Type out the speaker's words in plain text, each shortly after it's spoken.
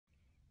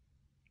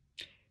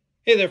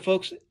Hey there,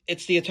 folks.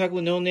 It's the Attack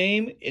with No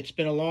Name. It's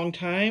been a long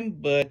time,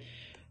 but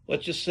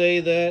let's just say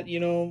that,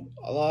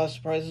 a lot of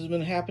surprises have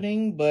been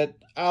happening, but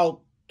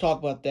I'll talk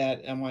about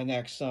that in my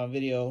next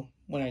video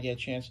when I get a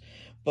chance.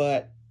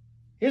 But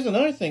here's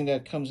another thing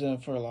that comes in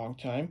for a long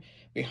time.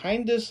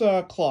 Behind this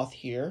cloth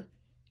here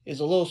is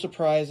a little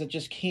surprise that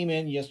just came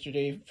in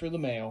yesterday through the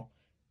mail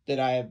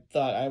that I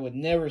thought I would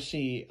never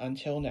see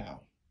until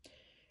now.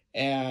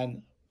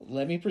 And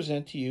let me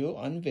present to you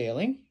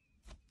Unveiling,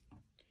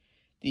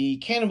 the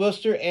Cannon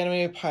Buster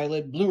animated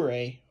pilot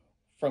Blu-ray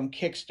from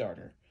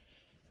Kickstarter.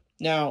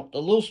 Now,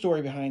 the little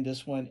story behind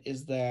this one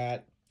is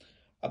that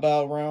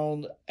about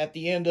around at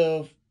the end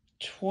of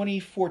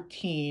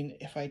 2014,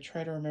 if I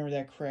try to remember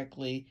that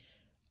correctly,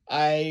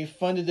 I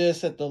funded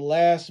this at the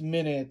last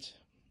minute,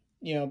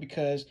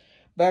 because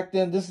back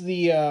then this is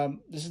the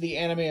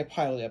animated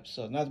pilot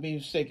episode, not to be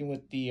mistaken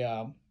with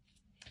the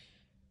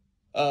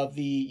of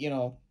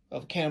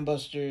Cannon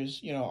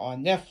Busters,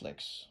 on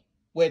Netflix,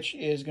 which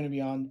is going to be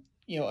on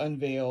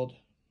Unveiled.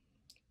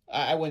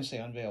 I wouldn't say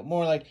Unveiled.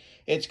 More like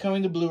it's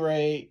coming to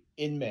Blu-ray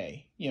in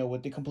May,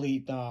 with the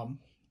complete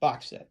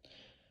box set,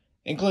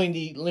 including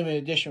the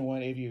limited edition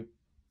one if you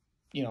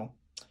know,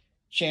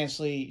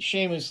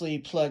 shamelessly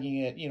plugging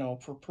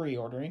it, for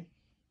pre-ordering,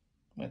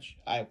 which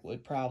I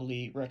would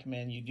probably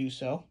recommend you do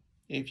so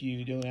if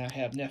you do not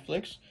have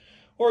Netflix.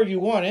 Or if you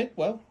want it,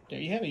 well,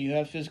 there you have it. You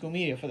have physical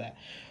media for that.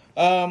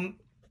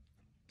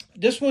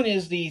 This one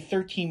is the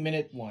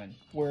 13-minute one,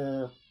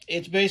 where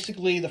it's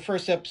basically the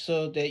first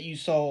episode that you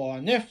saw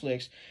on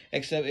Netflix,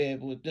 except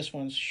this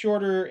one's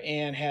shorter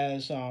and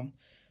has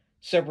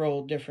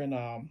several different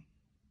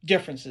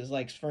differences.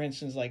 Like, for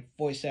instance, like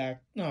voice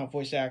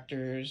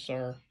actors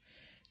are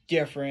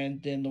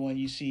different than the one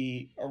you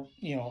see,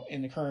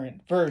 in the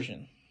current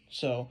version.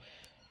 So,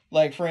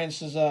 like, for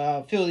instance,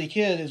 Philly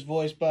Kid is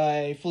voiced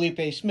by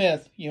Felipe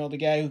Smith, the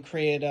guy who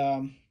created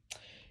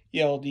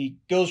the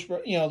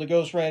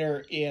Ghost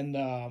Rider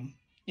in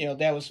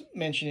that was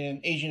mentioned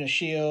in Agent of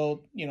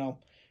Shield,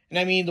 and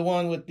I mean the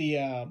one with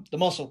the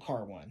muscle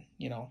car one,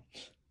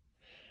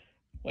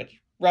 which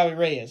Robbie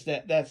Reyes.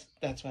 That's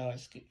what I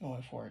was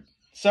going for it.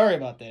 Sorry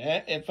about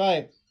that. If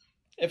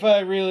I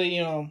really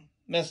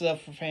mess it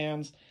up for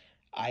fans,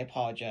 I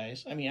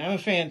apologize. I mean, I'm a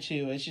fan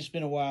too. It's just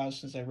been a while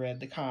since I read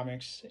the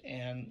comics,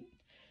 and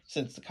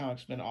since the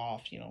comics been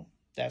off,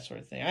 that sort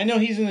of thing. I know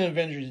he's in the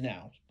Avengers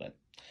now, but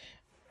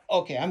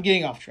okay, I'm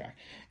getting off track.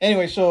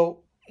 Anyway,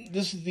 so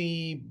this is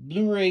the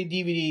Blu-ray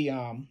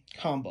DVD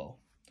combo.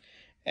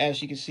 As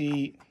you can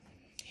see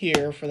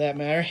here, for that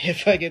matter,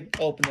 if I could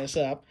open this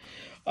up.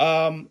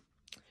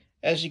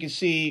 As you can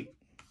see,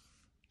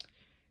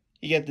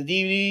 you get the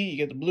DVD, you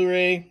get the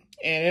Blu-ray,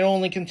 and it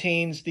only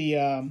contains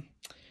the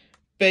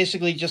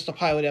basically just the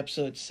pilot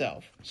episode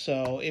itself.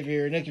 So if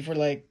you're looking for,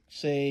 like,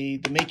 say,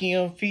 the making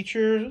of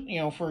feature,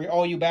 for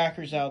all you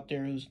backers out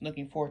there who's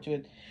looking forward to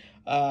it,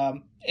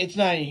 it's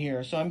not in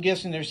here. So I'm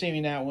guessing they're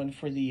saving that one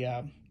for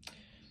the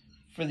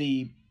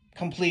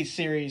complete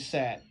series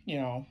set,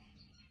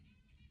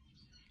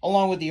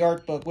 along with the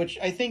art book, which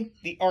I think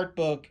the art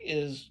book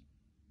is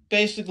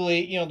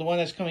basically, the one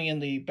that's coming in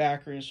the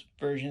backers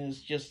version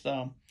is just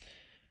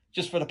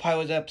for the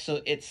pilot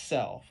episode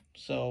itself.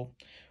 So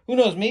who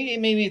knows?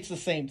 Maybe it's the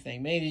same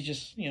thing. Maybe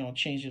just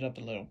change it up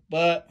a little,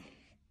 but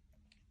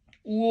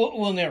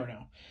we'll never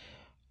know.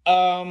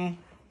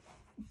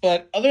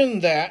 But other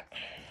than that,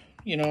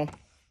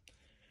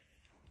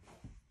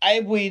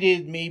 I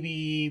waited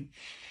maybe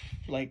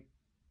like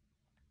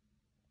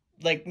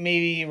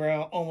maybe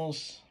around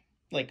almost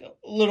like a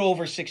little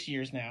over 6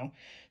 years now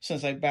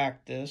since I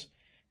backed this,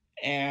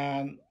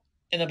 and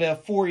in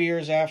about 4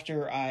 years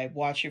after I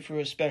watched it through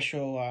a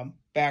special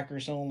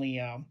backers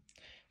only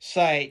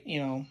site,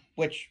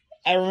 which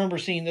I remember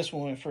seeing this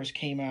one when it first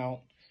came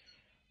out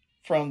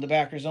from the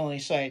backers only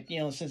site,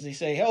 since they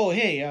say, oh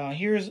hey,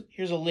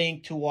 here's a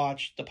link to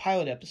watch the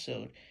pilot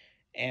episode,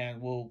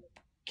 and we'll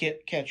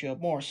catch you up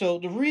more. So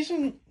the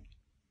reason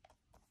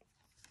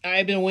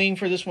I've been waiting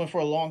for this one for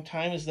a long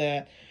time is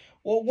that,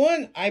 well,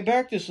 one, I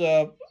backed this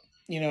up,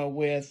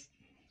 with,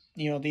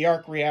 the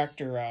Arc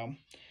Reactor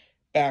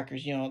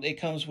backers.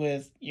 It comes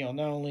with, not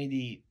only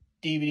the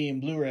DVD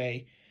and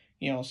Blu-ray,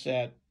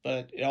 set,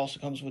 but it also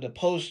comes with a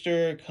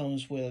poster,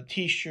 comes with a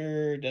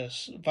t-shirt, a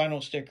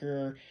vinyl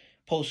sticker,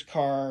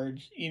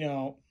 postcards,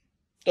 the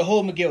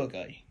whole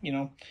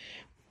McGillicuddy,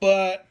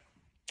 But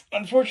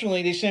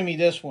unfortunately, they sent me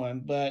this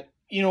one, but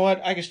you know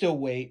what? I can still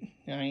wait.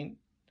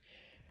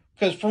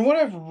 Because from what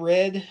I've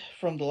read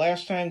from the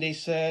last time they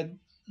said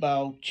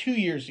about 2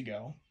 years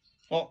ago,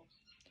 well,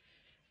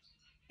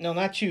 no,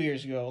 not 2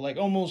 years ago, like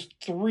almost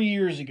 3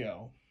 years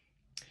ago,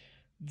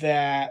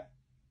 that,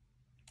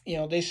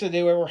 they said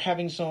they were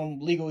having some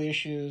legal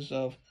issues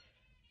of,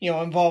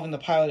 involving the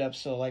pilot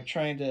episode, like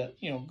trying to,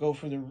 go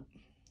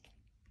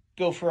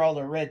for all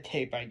the red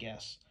tape, I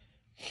guess.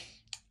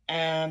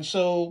 And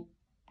so,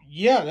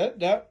 yeah,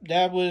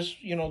 that was,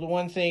 the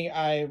one thing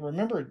I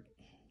remembered,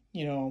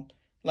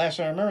 last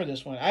time I remember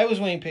this one. I was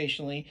waiting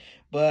patiently,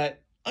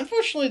 but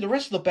unfortunately, the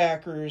rest of the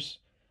backers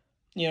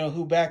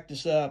who backed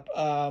this up,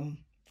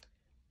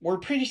 were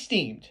pretty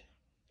steamed.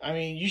 I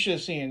mean, you should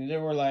have seen it.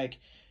 There were like,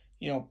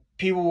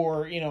 people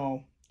were,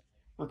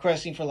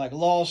 requesting for like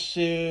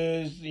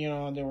lawsuits, they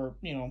were,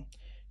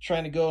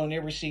 trying to go on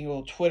every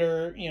single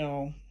Twitter,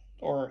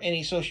 or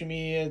any social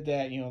media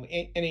that,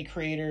 any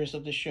creators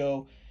of the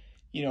show,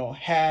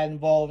 had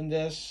involved in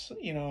this,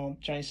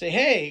 trying to say,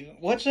 hey,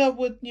 what's up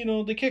with, the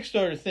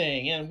Kickstarter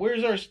thing and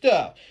where's our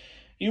stuff?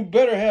 You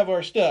better have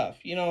our stuff,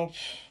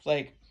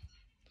 like,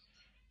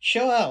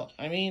 chill out.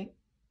 I mean,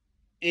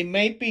 it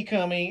might be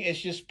coming.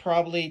 It's just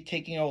probably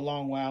taking a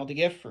long while to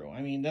get through.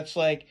 I mean, that's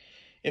like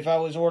if I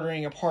was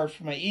ordering a part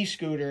for my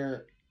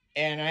e-scooter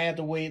and I had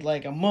to wait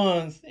like a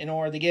month in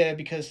order to get it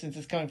because since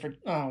it's coming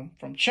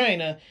from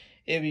China,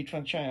 it'd be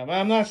from China. But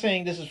I'm not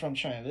saying this is from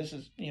China. This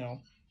is,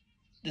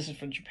 this is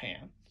from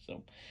Japan.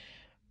 So,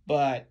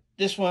 but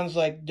this one's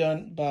like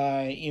done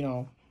by,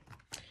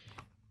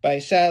 by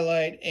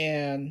Satellite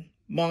and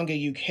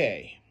Manga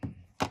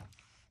UK.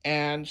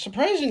 And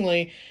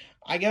surprisingly,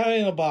 I got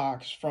it in a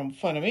box from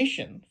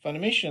Funimation.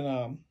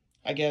 Funimation,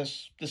 I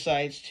guess,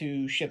 decides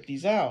to ship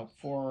these out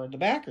for the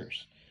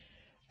backers.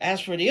 As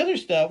for the other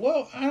stuff,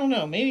 well, I don't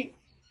know.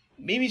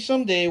 Maybe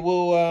someday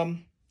we'll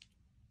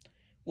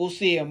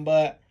see them.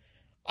 But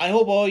I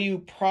hope all you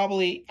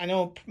probably, I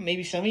know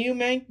maybe some of you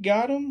might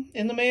got them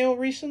in the mail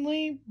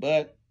recently,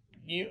 but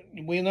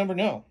we'll never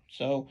know.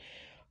 So,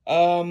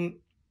 but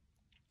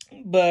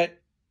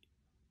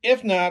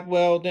if not,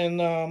 well then,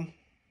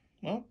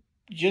 well,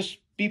 just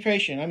be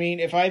patient. I mean,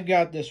 if I've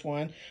got this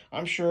one,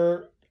 I'm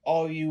sure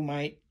all of you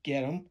might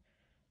get them,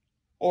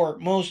 or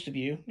most of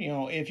you.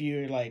 If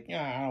you're like,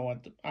 I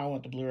don't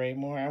want the Blu-ray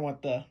more. I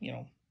want the,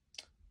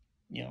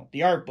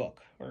 the art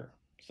book or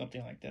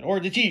something like that, or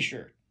the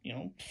T-shirt.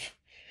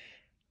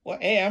 Well,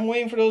 hey, I'm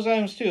waiting for those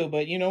items too.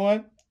 But you know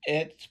what?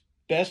 It's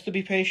best to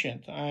be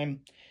patient.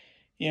 I'm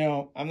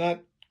not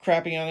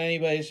crapping on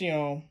anybody's,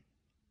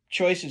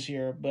 choices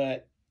here,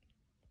 but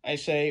I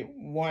say,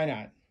 why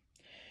not?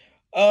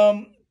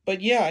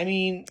 But yeah, I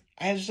mean,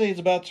 I have to say it's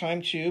about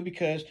time too,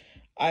 because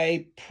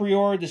I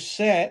pre-ordered the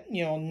set,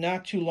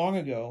 not too long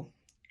ago,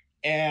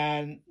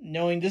 and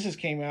knowing this has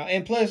came out,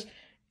 and plus,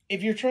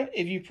 if you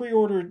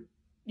pre-ordered,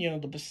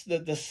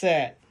 the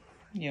set,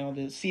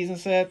 the season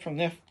set from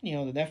the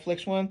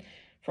Netflix one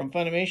from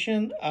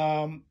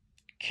Funimation,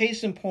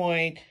 case in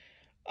point,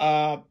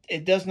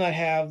 it does not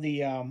have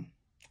the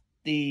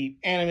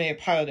animated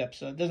pilot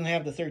episode. It doesn't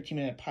have the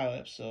 13-minute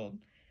pilot episode.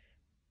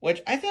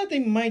 Which I thought they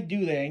might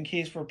do that in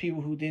case for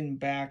people who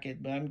didn't back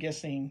it, but I'm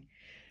guessing,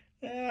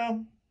 I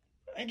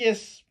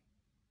guess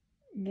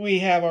we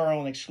have our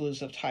own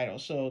exclusive title.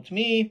 So to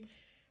me,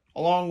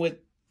 along with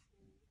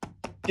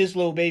this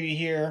little baby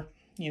here,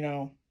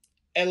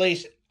 at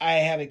least I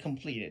have it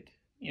completed.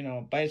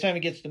 By the time it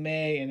gets to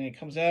May and it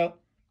comes out,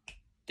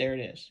 there it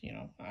is.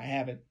 I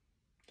have it.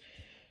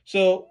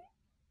 So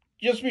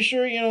just be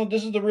sure,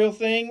 this is the real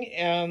thing,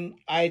 and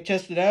I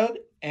tested it out,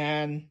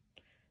 and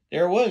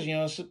there it was,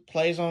 it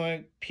plays on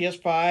a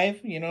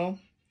PS5,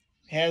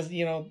 has,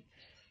 the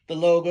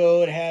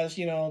logo, it has,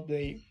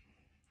 the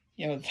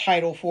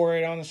title for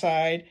it on the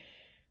side,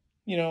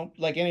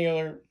 like any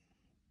other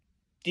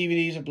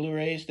DVDs or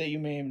Blu-rays that you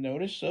may have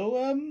noticed.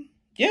 So,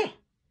 yeah.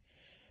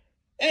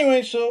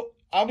 Anyway, so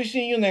I'll be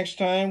seeing you next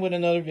time with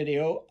another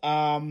video.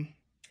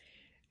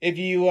 If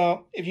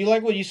you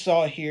like what you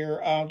saw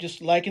here,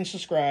 just like and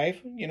subscribe,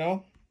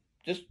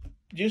 just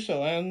do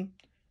so, and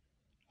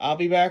I'll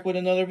be back with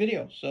another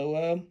video.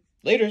 So,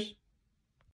 laters.